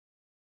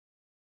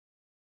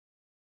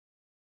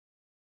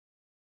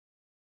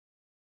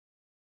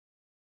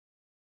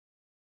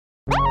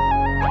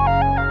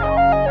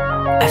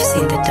I've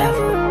seen the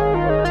devil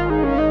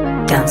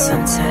down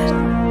Sunset,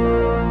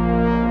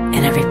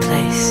 in every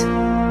place,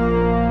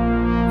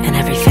 in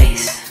every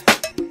face.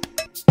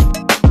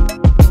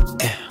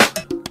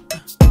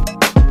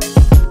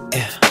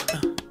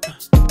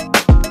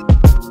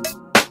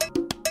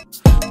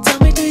 Tell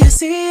me, do you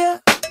see her?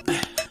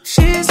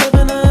 She's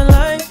living her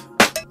life,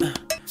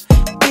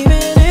 even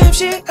if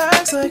she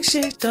acts like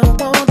she don't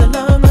want the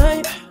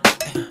limelight.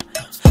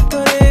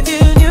 But if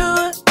you knew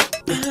her,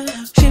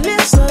 she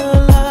lives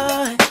her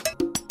life.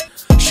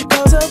 She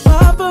calls her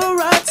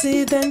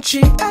paparazzi, then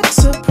she acts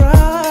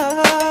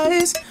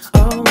surprised.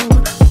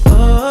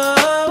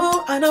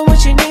 Oh, I know what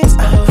she needs.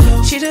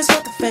 She just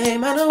want the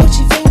fame, I know what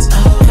she thinks.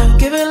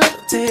 Give it a little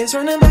taste,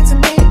 running back to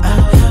me.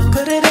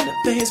 Put it in her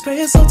face, pray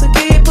it's all to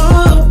keep.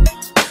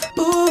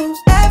 Ooh,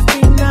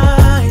 every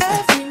night,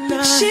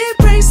 she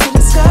prays to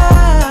the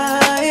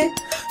sky.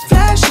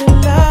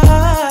 Flashing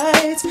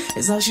lights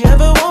is all she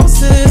ever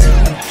wants is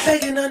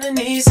begging on her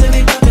knees to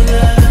be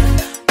popular.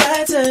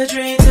 That's her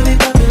dream, to be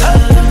popular.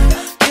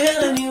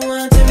 Kill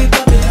anyone to be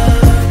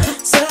popular.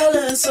 Sell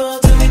her soul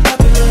to be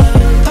popular.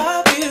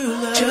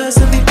 Popular, just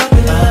to be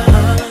popular.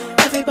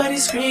 Everybody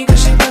scream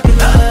cause she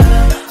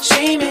popular.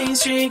 She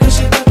mainstream cause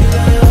she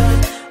popular.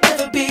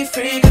 Never be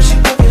free cause she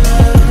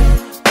popular.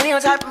 Money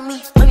on top of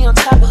me, money on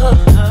top of her.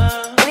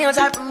 Money on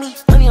top of me,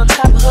 money on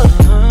top of her.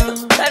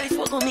 Daddy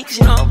fuck on me cause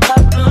you know I'm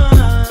popular.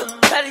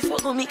 Daddy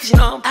fuck on me cause you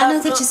know I'm popular. I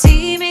know that you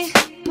see me,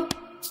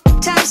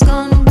 time's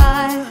gone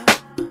by.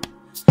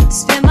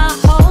 Spend my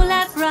whole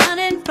life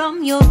running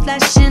from your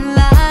flashing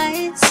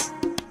lights.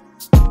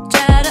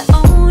 Try to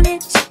own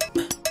it,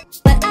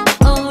 but I'm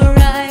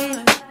alright.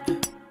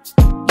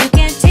 You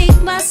can't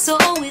take my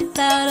soul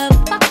without a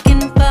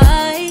fucking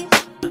fight.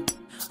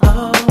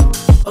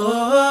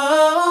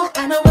 Oh,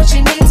 I know what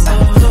she needs.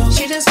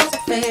 She just wants the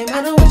fame,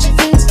 I know what she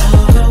thinks.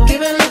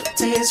 Give it a little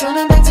taste,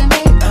 running back to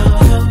me.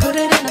 Put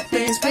it in her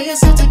face, pay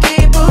yourself to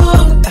keep.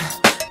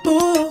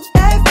 Ooh,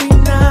 every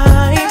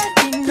night,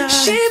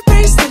 she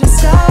prays to the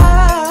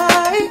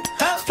sky.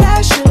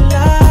 Flashing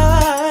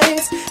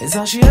lights is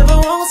all she ever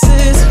wants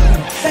is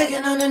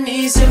begging on her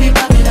knees to be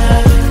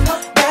popular.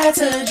 That's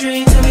her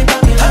dream, to be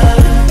popular.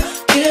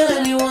 Kill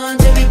anyone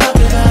to be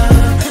popular.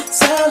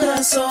 Sell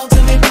her soul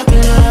to be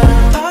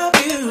popular.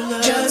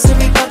 Popular, just to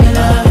be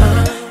popular.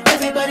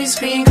 Everybody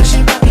scream cause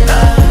she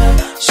popular.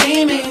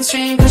 She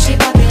mainstream cause she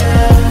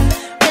popular.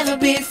 Never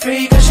be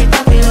free cause she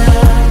popular.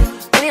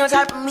 Money on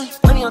top of me,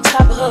 money on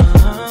top of her.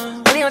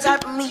 Money on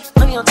top of me,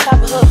 money on top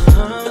of her.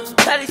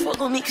 Shawty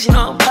fuck on me cause you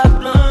know I'm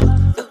popular.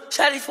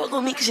 Shawty fuck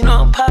on me cause you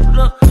know I'm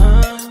popular.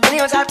 Money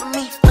on top of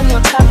me, money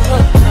on top of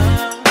her.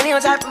 Money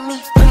on top of me,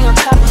 money on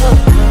top of her.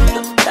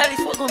 Shawty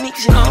fuck on me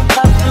cause you know I'm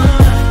popular.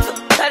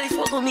 Shawty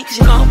fuck on me cause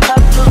you know I'm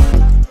popular.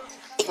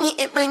 Eating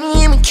it,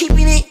 money, I'm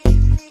keeping it.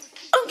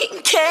 I'm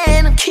getting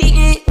cash, I'm keeping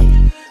it.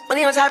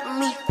 Money on top of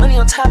me, money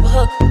on top of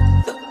her.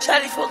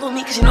 Shawty fuck on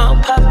me cause you know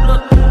I'm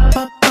popular.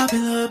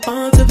 Popular,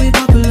 born to be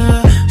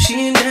popular. She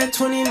ain't that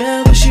 20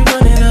 mil, but she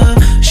run it up.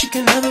 She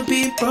can never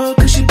be broke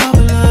cause she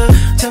popular.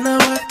 Turn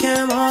that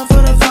webcam on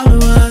for the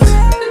followers.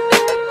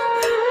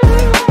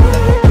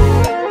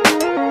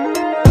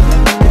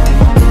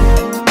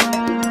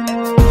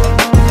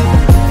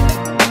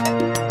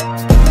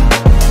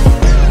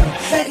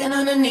 Begging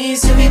on her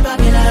knees to be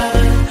popular.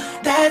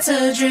 That's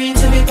her dream,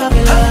 to be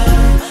popular.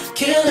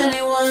 Kill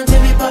anyone to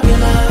be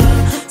popular.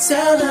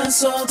 Sell her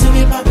soul to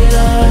be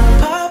popular.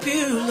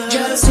 Popular,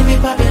 just to be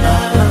popular.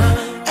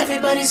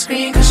 Everybody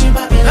scream cause she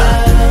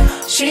popular.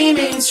 She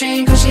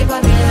mainstream cause she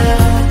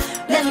popular.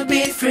 Never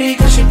be free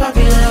cause she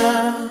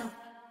popular.